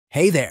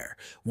Hey there!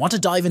 Want to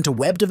dive into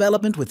web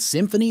development with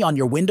Symfony on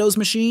your Windows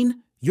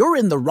machine? You're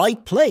in the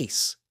right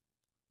place!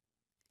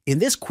 In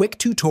this quick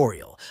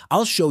tutorial,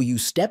 I'll show you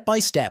step by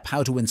step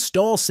how to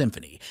install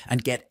Symfony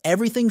and get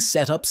everything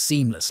set up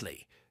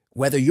seamlessly.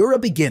 Whether you're a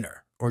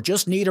beginner or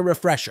just need a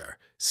refresher,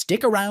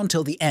 stick around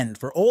till the end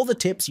for all the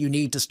tips you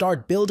need to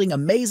start building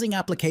amazing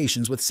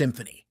applications with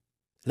Symfony.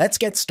 Let's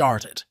get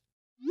started.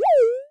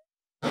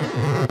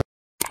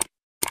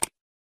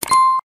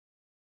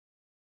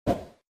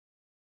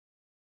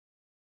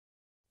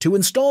 To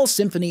install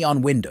Symfony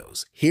on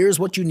Windows, here's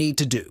what you need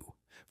to do.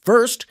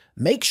 First,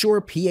 make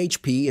sure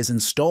PHP is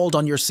installed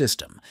on your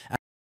system,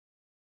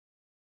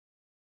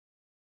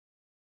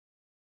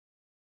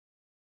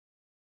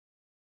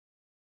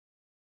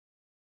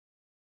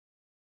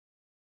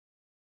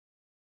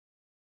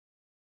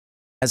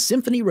 as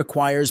Symfony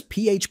requires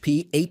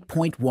PHP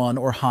 8.1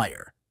 or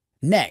higher.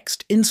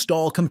 Next,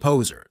 install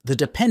Composer, the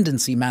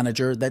dependency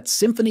manager that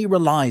Symfony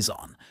relies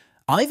on.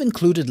 I've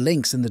included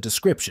links in the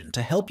description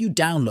to help you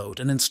download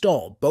and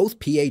install both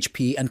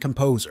PHP and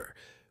Composer.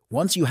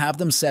 Once you have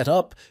them set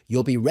up,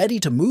 you'll be ready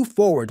to move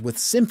forward with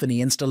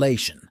Symfony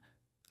installation.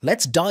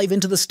 Let's dive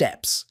into the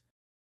steps.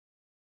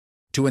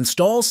 To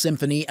install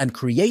Symfony and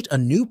create a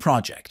new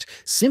project,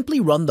 simply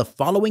run the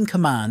following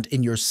command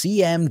in your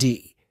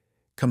CMD.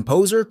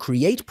 Composer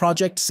Create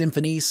Project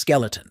Symfony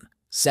Skeleton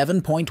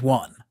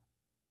 7.1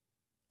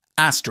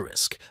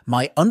 *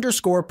 my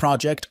underscore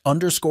project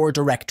underscore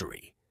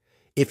directory.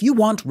 If you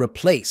want,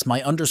 replace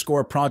my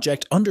underscore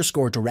project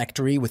underscore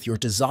directory with your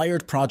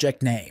desired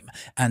project name,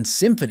 and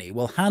Symfony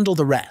will handle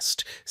the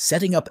rest,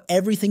 setting up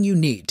everything you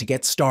need to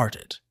get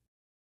started.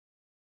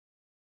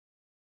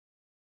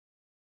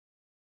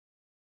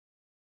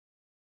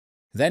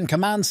 Then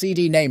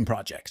Command-CD name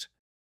project.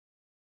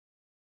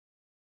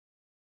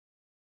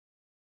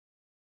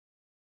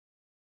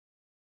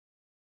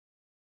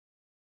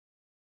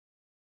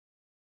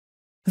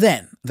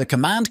 Then, the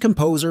command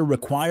Composer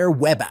Require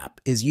Web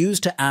App is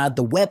used to add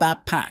the Web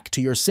App pack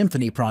to your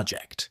Symfony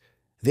project.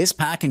 This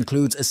pack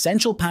includes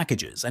essential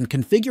packages and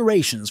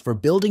configurations for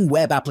building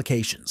web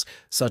applications,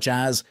 such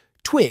as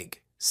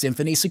Twig,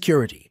 Symfony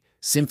Security,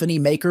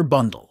 Symfony Maker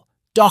Bundle,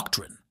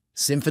 Doctrine,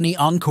 Symfony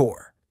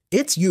Encore.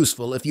 It's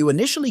useful if you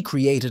initially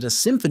created a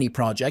Symfony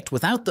project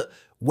without the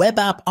Web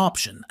App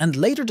option and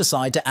later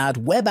decide to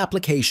add web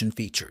application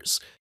features.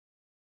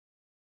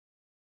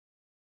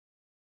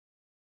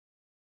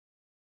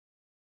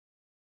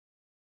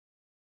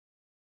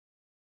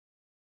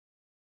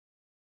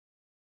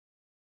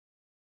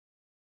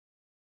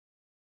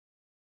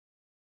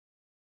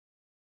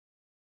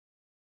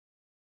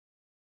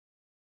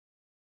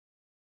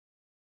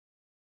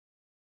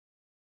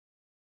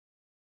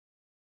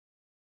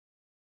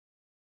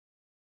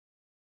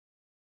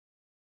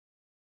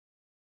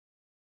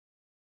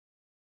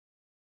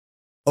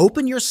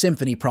 Open your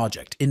Symfony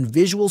project in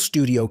Visual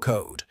Studio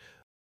Code.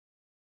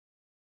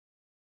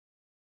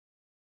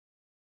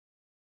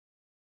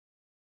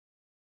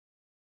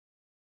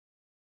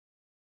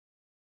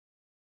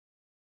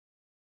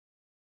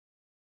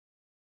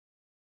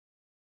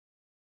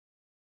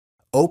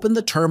 Open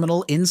the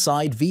terminal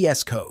inside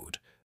VS Code.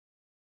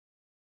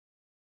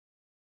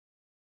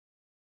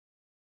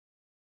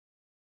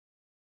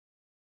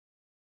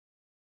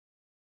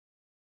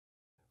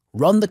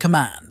 Run the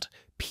command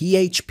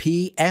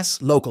php s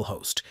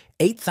localhost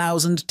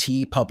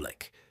 8000t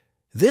public.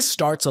 This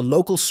starts a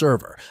local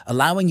server,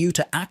 allowing you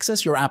to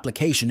access your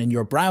application in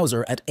your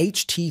browser at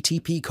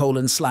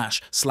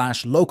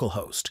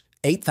http://localhost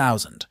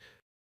 8000.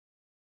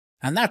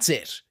 And that's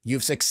it.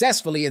 You've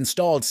successfully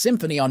installed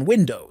Symfony on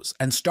Windows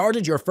and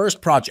started your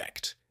first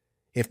project.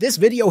 If this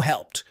video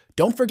helped,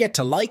 don't forget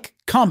to like,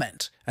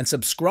 comment, and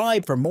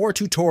subscribe for more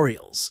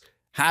tutorials.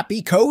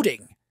 Happy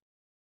coding!